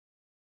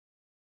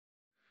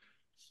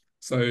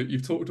So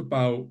you've talked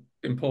about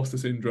imposter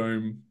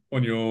syndrome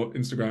on your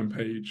Instagram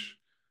page.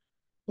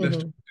 Let's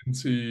jump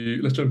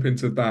Mhm.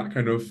 into that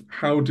kind of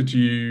how did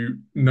you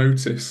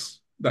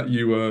notice that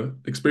you were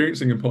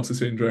experiencing imposter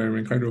syndrome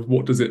and kind of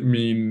what does it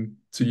mean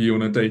to you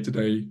on a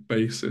day-to-day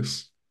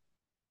basis?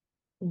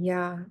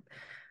 Yeah,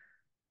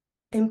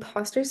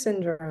 imposter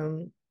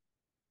syndrome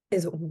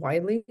is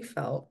widely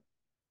felt,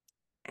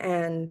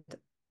 and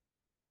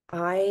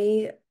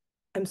I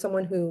am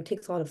someone who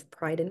takes a lot of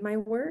pride in my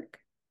work.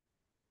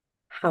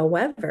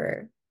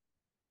 However,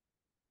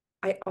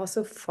 I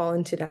also fall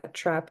into that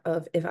trap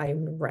of if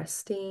I'm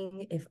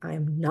resting, if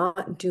I'm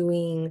not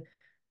doing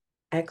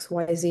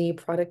XYZ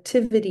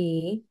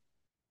productivity,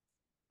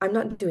 I'm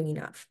not doing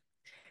enough.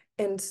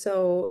 And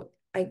so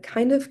I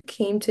kind of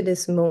came to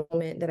this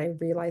moment that I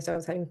realized I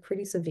was having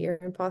pretty severe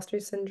imposter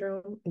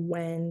syndrome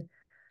when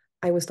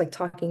I was like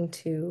talking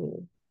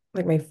to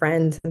like my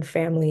friends and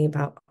family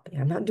about,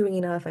 "Yeah, I'm not doing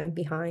enough, I'm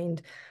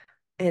behind."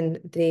 And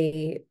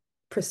they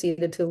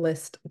proceeded to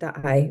list that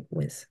I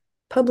was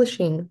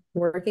publishing,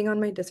 working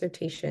on my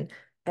dissertation,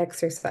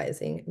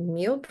 exercising,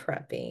 meal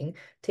prepping,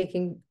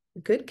 taking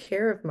good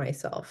care of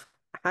myself,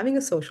 having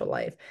a social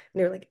life. And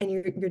they're like, and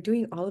you're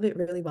doing all of it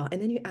really well.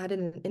 And then you added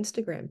an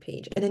Instagram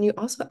page, and then you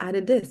also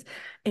added this.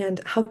 And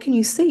how can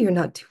you say you're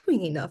not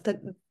doing enough?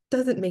 That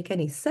doesn't make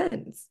any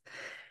sense.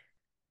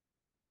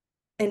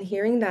 And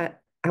hearing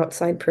that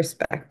outside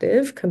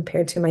perspective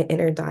compared to my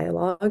inner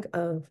dialogue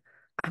of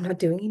I'm not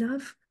doing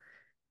enough,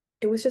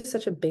 it was just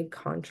such a big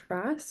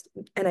contrast.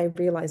 And I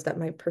realized that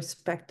my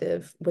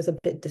perspective was a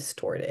bit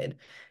distorted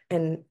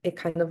and it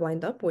kind of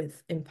lined up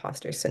with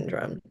imposter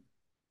syndrome.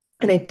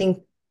 And I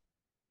think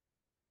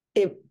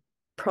it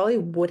probably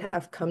would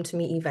have come to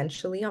me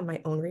eventually on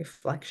my own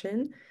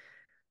reflection.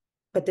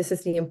 But this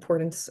is the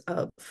importance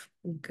of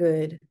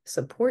good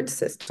support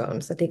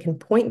systems that they can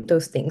point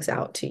those things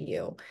out to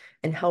you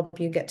and help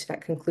you get to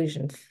that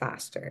conclusion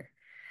faster.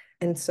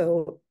 And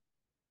so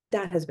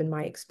that has been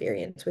my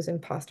experience with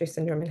imposter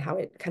syndrome and how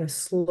it kind of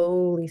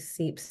slowly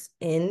seeps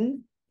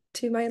in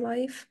to my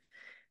life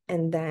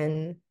and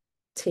then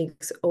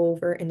takes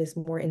over in this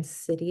more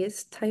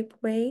insidious type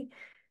way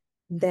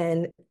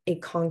than a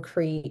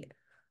concrete,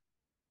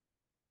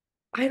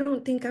 I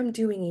don't think I'm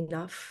doing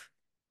enough.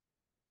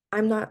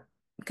 I'm not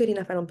good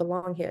enough. I don't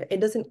belong here. It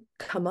doesn't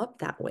come up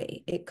that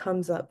way. It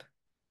comes up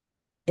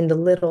in the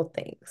little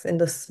things, in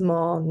the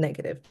small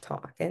negative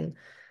talk. And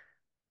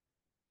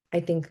I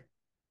think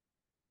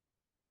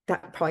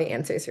that probably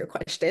answers your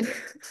question.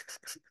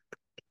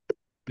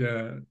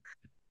 Yeah,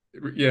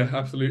 yeah,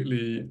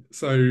 absolutely.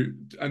 So,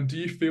 and do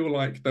you feel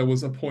like there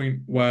was a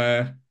point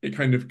where it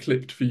kind of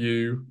clicked for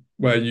you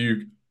where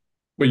you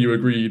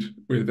agreed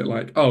with it,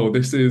 like, oh,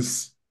 this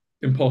is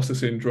imposter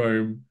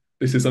syndrome.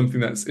 This is something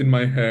that's in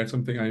my head,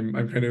 something I'm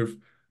kind of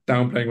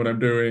downplaying what I'm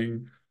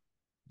doing.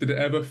 Did it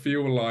ever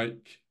feel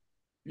like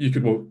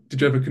well,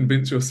 did you ever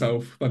convince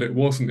yourself that it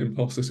wasn't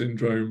imposter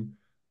syndrome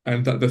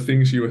and that the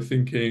things you were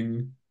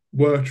thinking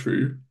were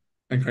true?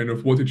 And kind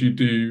of what did you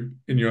do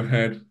in your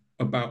head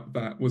about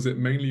that? Was it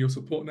mainly your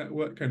support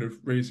network kind of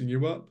raising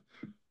you up?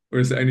 Or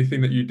is there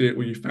anything that you did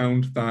where you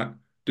found that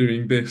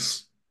doing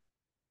this,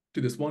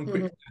 do this one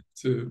quick Mhm. step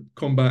to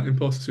combat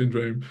imposter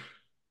syndrome?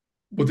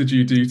 What did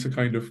you do to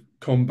kind of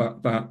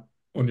combat that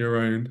on your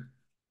own?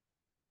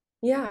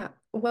 Yeah,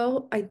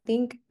 well, I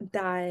think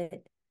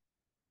that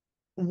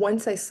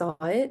once I saw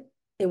it,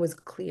 it was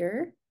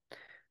clear.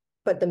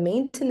 But the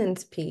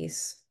maintenance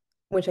piece,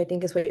 which I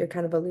think is what you're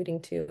kind of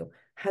alluding to,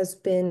 has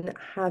been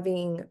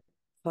having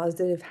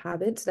positive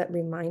habits that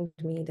remind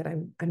me that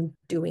I'm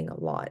doing a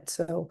lot.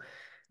 So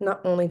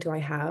not only do I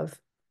have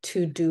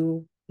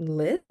to-do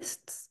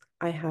lists,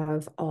 I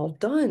have all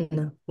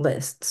done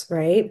lists,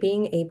 right?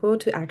 Being able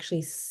to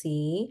actually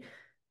see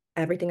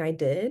everything I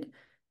did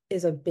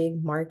is a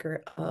big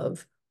marker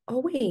of, oh,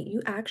 wait,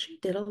 you actually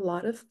did a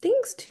lot of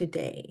things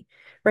today,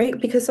 right?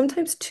 Because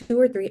sometimes 2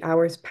 or 3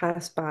 hours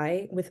pass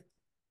by with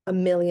a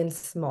million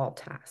small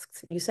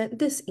tasks. You sent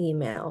this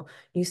email,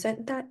 you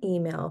sent that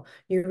email,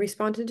 you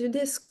responded to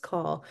this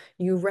call,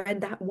 you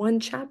read that one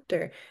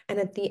chapter. And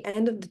at the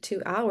end of the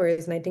 2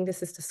 hours, and I think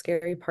this is the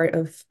scary part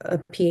of a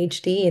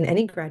PhD in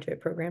any graduate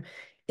program,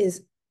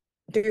 is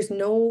there's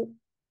no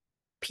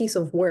piece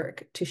of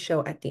work to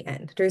show at the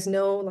end. There's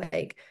no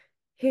like,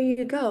 here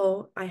you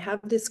go. I have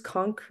this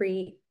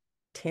concrete,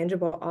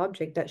 tangible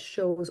object that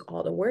shows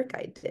all the work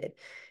I did.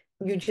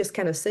 You're just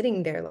kind of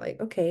sitting there like,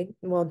 okay,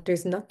 well,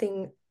 there's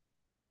nothing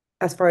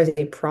as far as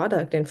a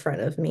product in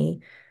front of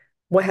me.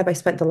 What have I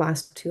spent the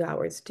last 2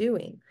 hours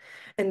doing?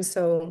 And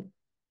so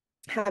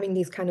having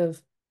these kind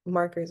of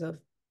markers of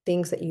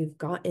things that you've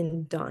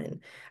gotten done.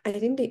 I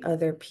think the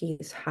other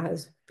piece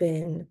has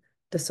been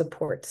the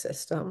support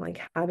system, like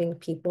having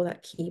people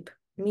that keep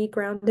me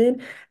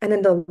grounded. And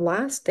then the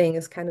last thing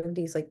is kind of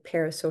these like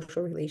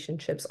parasocial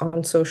relationships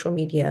on social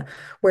media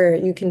where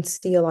you can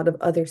see a lot of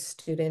other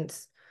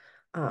students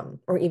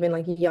or even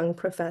like young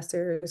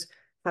professors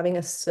having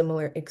a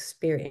similar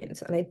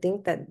experience. And I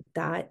think that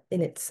that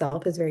in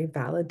itself is very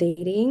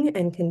validating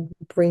and can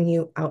bring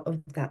you out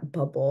of that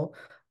bubble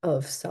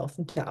of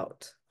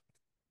self-doubt.